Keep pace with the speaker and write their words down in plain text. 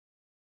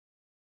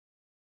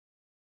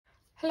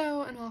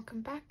Hello and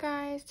welcome back,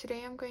 guys.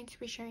 Today I'm going to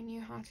be showing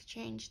you how to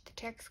change the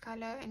text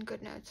color in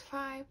GoodNotes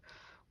 5.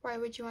 Why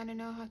would you want to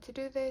know how to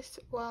do this?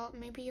 Well,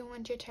 maybe you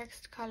want your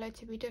text color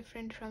to be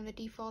different from the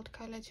default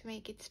color to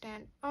make it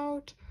stand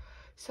out.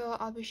 So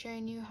I'll be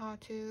showing you how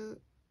to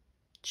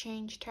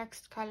change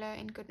text color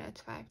in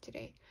GoodNotes 5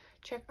 today.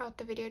 Check out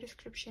the video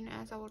description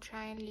as I will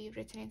try and leave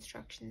written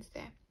instructions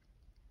there.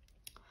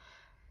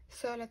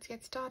 So let's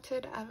get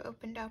started. I've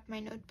opened up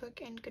my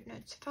notebook in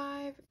GoodNotes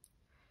 5.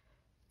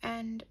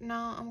 And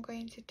now I'm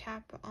going to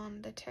tap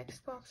on the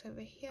text box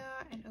over here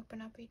and open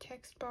up a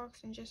text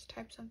box and just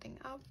type something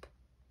up.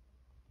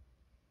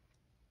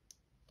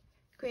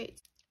 Great.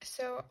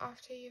 So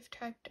after you've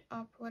typed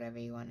up whatever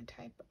you want to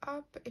type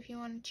up, if you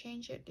want to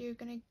change it, you're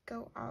going to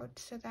go out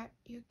so that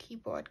your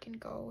keyboard can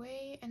go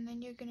away, and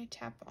then you're going to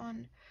tap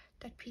on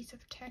that piece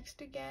of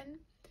text again.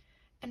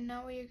 And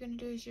now what you're going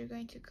to do is you're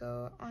going to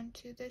go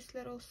onto this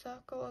little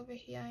circle over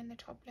here in the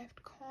top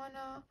left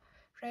corner,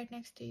 right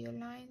next to your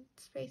line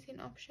spacing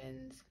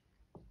options.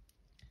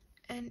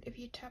 And if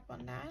you tap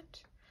on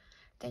that,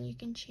 then you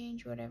can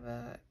change your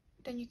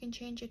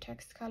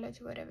text color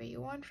to whatever you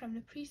want from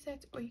the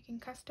presets, or you can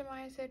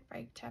customize it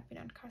by tapping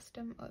on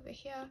custom over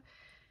here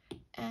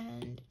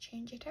and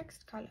change your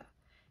text color.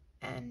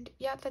 And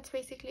yeah, that's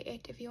basically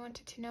it. If you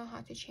wanted to know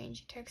how to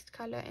change your text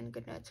color in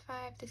GoodNotes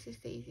 5, this is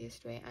the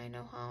easiest way I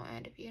know how.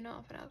 And if you know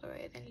of another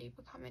way, then leave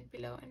a comment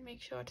below and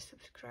make sure to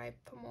subscribe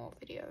for more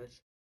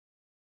videos.